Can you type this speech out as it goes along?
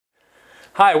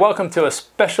Hi, welcome to a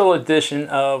special edition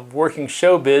of Working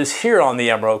Showbiz here on the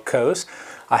Emerald Coast.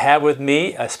 I have with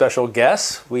me a special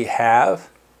guest. We have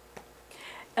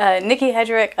Nikki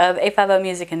Hedrick of A50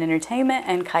 Music and Entertainment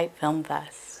and Kite Film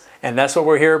Fest. And that's what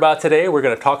we're here about today. We're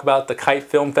going to talk about the Kite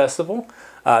Film Festival.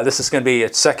 This is going to be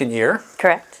its second year.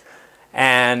 Correct.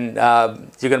 And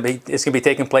it's going to be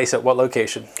taking place at what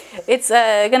location? It's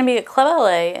going to be at Club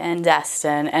LA in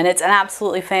Destin, and it's an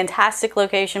absolutely fantastic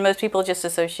location. Most people just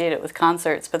associate it with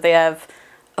concerts, but they have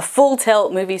a full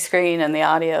tilt movie screen and the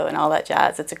audio and all that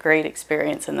jazz. It's a great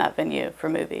experience in that venue for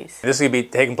movies. This is going to be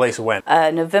taking place when?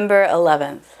 November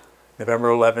 11th. November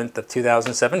 11th of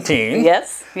 2017.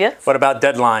 Yes, yes. What about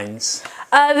deadlines?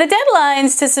 The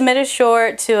deadlines to submit a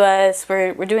short to us,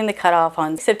 we're doing the cutoff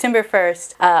on September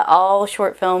 1st. All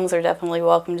short films are definitely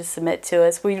welcome to submit to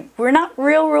us. We're not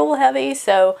real rule heavy,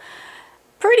 so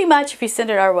pretty much if you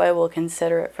send it our way, we'll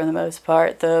consider it for the most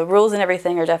part. The rules and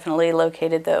everything are definitely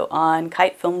located though on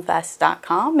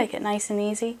kitefilmfest.com. Make it nice and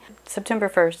easy. September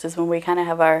 1st is when we kind of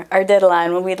have our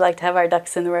deadline, when we'd like to have our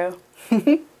ducks in the row.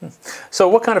 So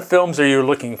what kind of films are you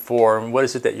looking for, and what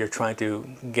is it that you're trying to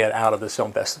get out of this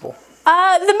film festival?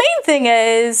 The main thing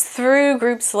is, through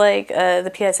groups like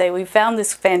the PSA, we found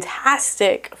this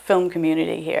fantastic film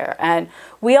community here, and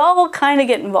we all kind of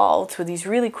get involved with these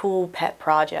really cool pet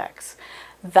projects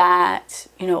that,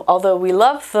 you know, although we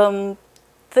love them,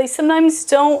 they sometimes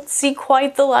don't see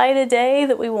quite the light of day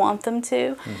that we want them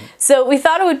to. So we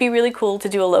thought it would be really cool to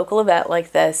do a local event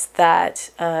like this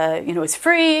that, you know, is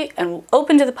free and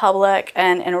open to the public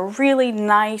and in a really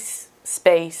nice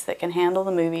space that can handle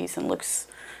the movies and looks,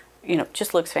 you know,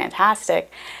 just looks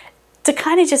fantastic, to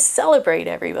kind of just celebrate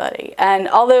everybody. And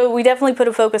although we definitely put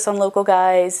a focus on local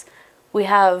guys, we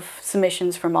have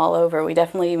submissions from all over. We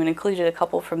definitely even included a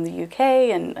couple from the UK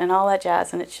and all that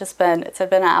jazz, and it's been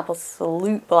an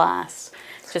absolute blast,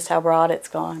 just how broad it's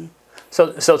gone.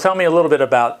 So tell me a little bit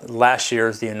about last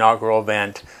year's, the inaugural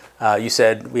event. You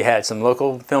said we had some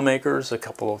local filmmakers, a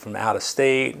couple from out of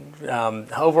state.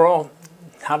 Overall,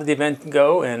 how did the event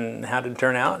go and how did it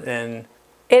turn out? And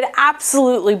it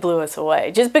absolutely blew us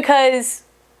away, just because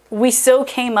we so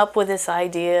came up with this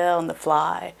idea on the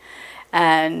fly.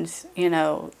 And, you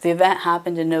know, the event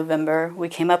happened in November. We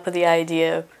came up with the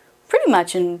idea pretty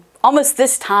much in almost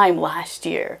this time last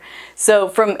year. So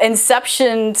from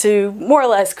inception to more or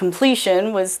less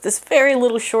completion was this very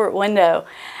little short window.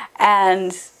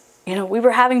 And, you know, we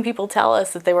were having people tell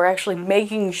us that they were actually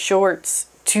making shorts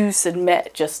to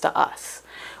submit just to us,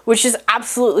 which just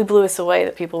absolutely blew us away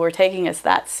that people were taking us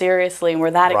that seriously and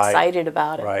were that excited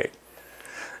about it. Right.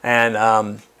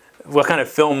 And what kind of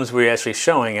films were you actually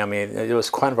showing? I mean, it was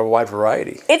kind of a wide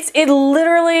variety. It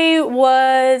literally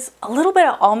was a little bit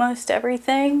of almost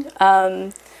everything.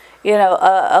 You know,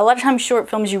 a lot of times short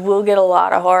films you will get a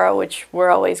lot of horror, which we're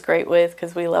always great with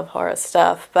because we love horror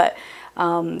stuff. But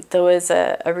there was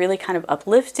a really kind of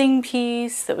uplifting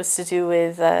piece that was to do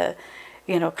with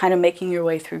you know, kind of making your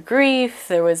way through grief.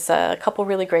 There was a couple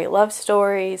really great love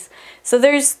stories. So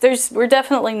we're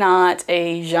definitely not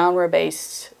a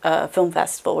genre-based film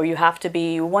festival where you have to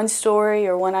be one story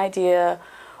or one idea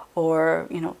or,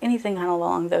 you know, anything kind of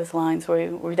along those lines.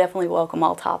 We definitely welcome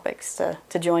all topics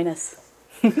to join us.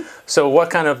 So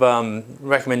what kind of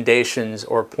recommendations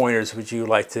or pointers would you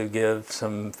like to give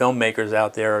some filmmakers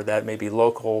out there that may be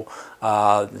local,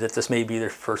 that this may be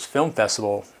their first film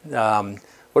festival?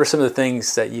 What are some of the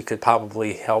things that you could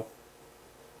probably help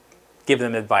give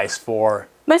them advice for?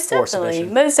 Most definitely,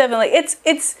 most definitely.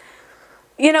 It's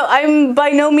you know, I'm by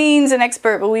no means an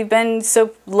expert, but we've been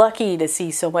so lucky to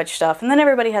see so much stuff, and then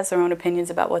everybody has their own opinions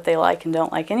about what they like and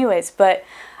don't like, anyways. But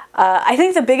I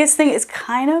think the biggest thing is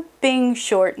kind of being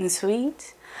short and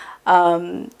sweet.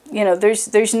 You know,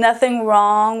 there's nothing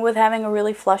wrong with having a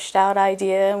really fleshed out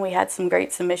idea, and we had some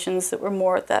great submissions that were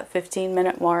more at that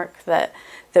 15-minute mark that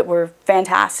were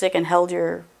fantastic and held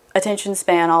your attention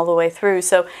span all the way through.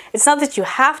 So it's not that you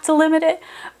have to limit it,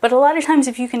 but a lot of times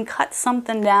if you can cut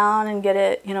something down and get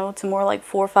it, you know, to more like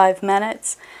 4 or 5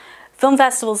 minutes, film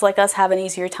festivals like us have an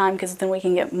easier time because then we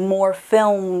can get more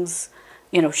films,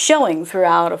 you know, showing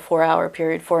throughout a 4-hour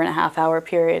period, 4.5-hour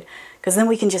period. Because then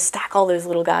we can just stack all those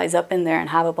little guys up in there and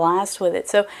have a blast with it.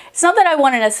 So it's not that I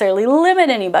want to necessarily limit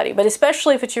anybody, but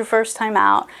especially if it's your first time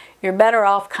out, you're better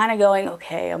off kind of going,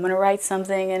 okay, I'm going to write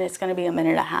something and it's going to be 1.5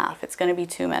 minutes. It's going to be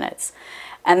 2 minutes.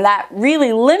 And that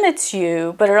really limits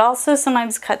you, but it also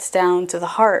sometimes cuts down to the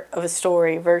heart of a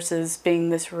story versus being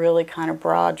this really kind of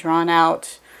broad, drawn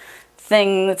out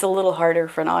thing that's a little harder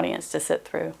for an audience to sit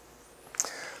through.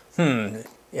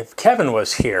 If Kevin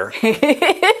was here,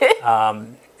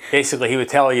 basically he would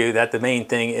tell you that the main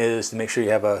thing is to make sure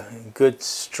you have a good,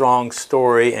 strong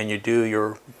story and you do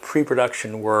your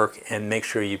pre-production work and make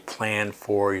sure you plan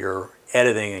for your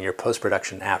editing and your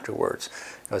post-production afterwards.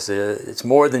 Because it's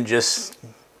more than just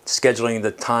scheduling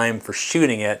the time for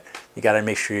shooting it. You got to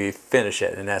make sure you finish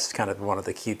it, and that's kind of one of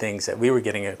the key things that we were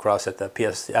getting across at the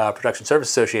Production Service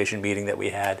Association meeting that we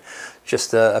had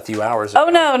just a few hours ago. Oh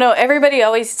no, everybody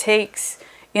always takes,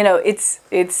 you know, it's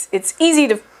easy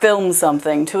to film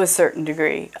something to a certain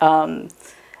degree. You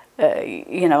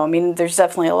know, I mean, there's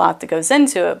definitely a lot that goes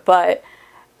into it, but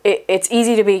it's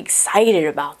easy to be excited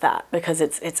about that because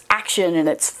it's action and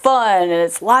it's fun and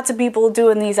it's lots of people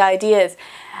doing these ideas.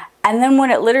 And then when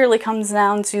it literally comes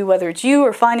down to whether it's you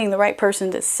or finding the right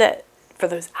person to sit for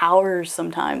those hours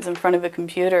sometimes in front of a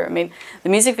computer. I mean, the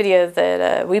music video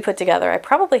that we put together, I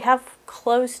probably have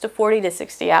close to 40 to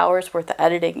 60 hours worth of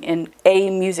editing in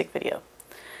a music video.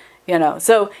 You know,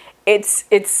 so it's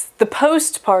the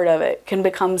post part of it can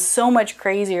become so much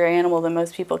crazier animal than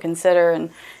most people consider.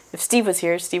 And if Steve was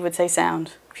here, Steve would say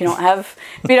sound. If you don't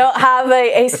have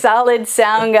a solid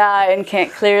sound guy and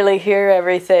can't clearly hear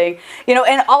everything, you know,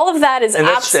 and all of that is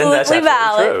absolutely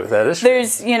valid. True. That is true.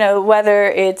 There's, you know, whether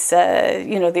it's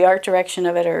you know, the art direction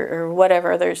of it or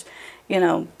whatever. There's, you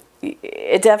know,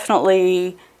 it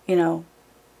definitely, you know,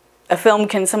 a film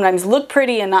can sometimes look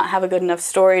pretty and not have a good enough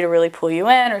story to really pull you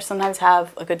in, or sometimes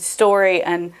have a good story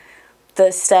and the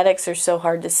aesthetics are so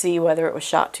hard to see, whether it was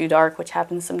shot too dark, which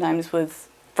happens sometimes with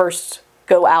first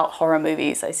go out horror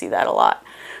movies. I see that a lot,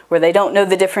 where they don't know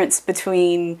the difference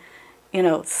between, you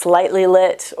know, slightly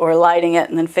lit or lighting it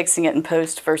and then fixing it in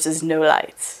post versus no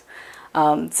lights.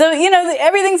 So, you know,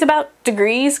 everything's about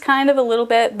degrees kind of a little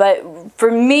bit, but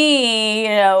for me,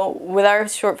 you know, with our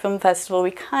short film festival,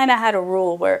 we kind of had a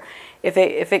rule where if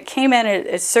it came in at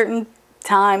a certain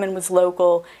time and was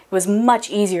local, it was much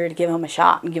easier to give them a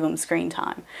shot and give them screen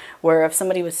time. Where if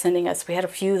somebody was sending us, we had a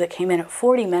few that came in at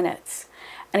 40 minutes.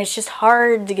 And it's just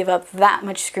hard to give up that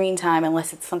much screen time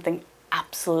unless it's something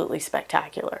absolutely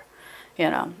spectacular, you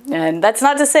know. And that's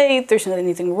not to say there's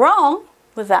anything wrong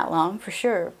with that long, for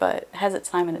sure, but it has its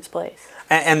time and its place.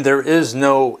 And there is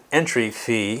no entry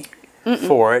fee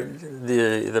for it.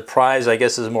 The prize, I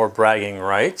guess, is more bragging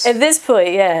rights. At this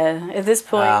point, yeah. At this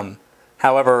point.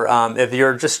 However, if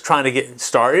you're just trying to get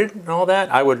started and all that,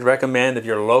 I would recommend, if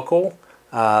you're local,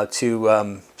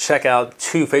 to check out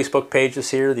two Facebook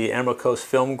pages here, the Emerald Coast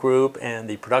Film Group and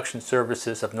the Production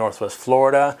Services of Northwest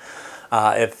Florida.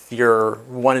 If you're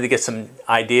wanting to get some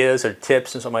ideas or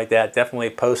tips and something like that, definitely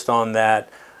post on that.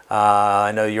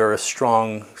 I know you're a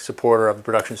strong supporter of the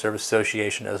Production Service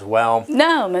Association as well.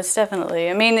 No, most definitely.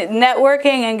 I mean,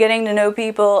 networking and getting to know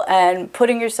people and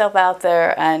putting yourself out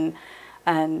there and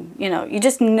you know, you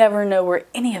just never know where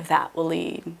any of that will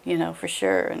lead, you know, for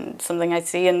sure. And something I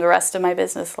see in the rest of my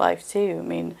business life too. I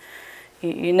mean,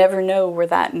 you never know where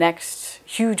that next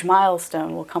huge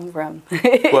milestone will come from.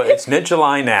 Well, it's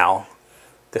mid-July now.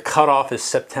 The cutoff is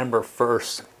September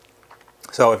 1st.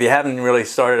 So if you haven't really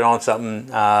started on something,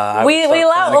 we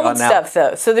allow old stuff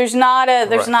though, so there's not a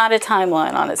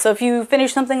timeline on it. So if you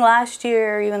finish something last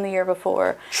year or even the year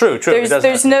before, true,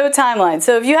 there's no timeline.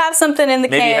 So if you have something in the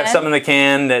can, maybe you have something in the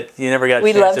can that you never got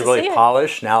a chance to really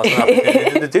polish. Now it's an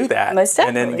opportunity to do that, most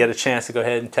definitely. And then get a chance to go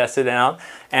ahead and test it out.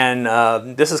 And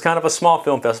this is kind of a small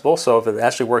film festival, so if it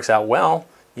actually works out well,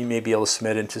 you may be able to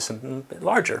submit into something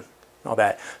larger. All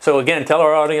that. So again, tell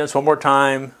our audience one more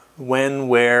time when,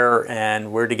 where,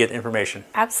 and where to get information.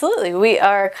 Absolutely. We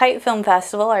are Kite Film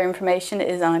Festival. Our information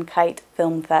is on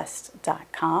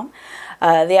kitefilmfest.com.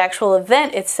 The actual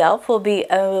event itself will be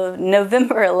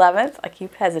November 11th. I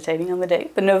keep hesitating on the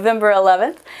date, but November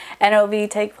 11th, and it will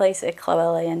take place at Club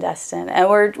LA in Destin. And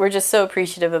we're just so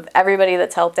appreciative of everybody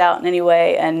that's helped out in any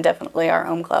way, and definitely our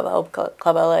home club,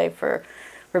 Club LA, for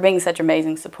being such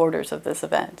amazing supporters of this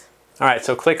event. All right,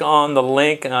 so click on the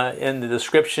link in the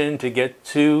description to get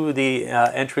to the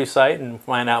entry site and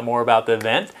find out more about the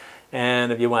event.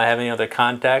 And if you want to have any other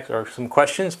contacts or some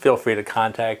questions, feel free to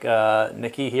contact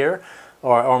Nikki here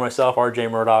or myself, RJ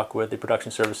Murdoch, with the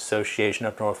Production Service Association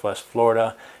of Northwest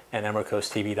Florida and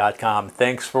EmeraldCoastTV.com.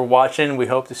 Thanks for watching. We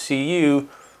hope to see you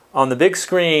on the big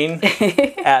screen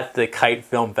at the Kite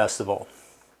Film Festival.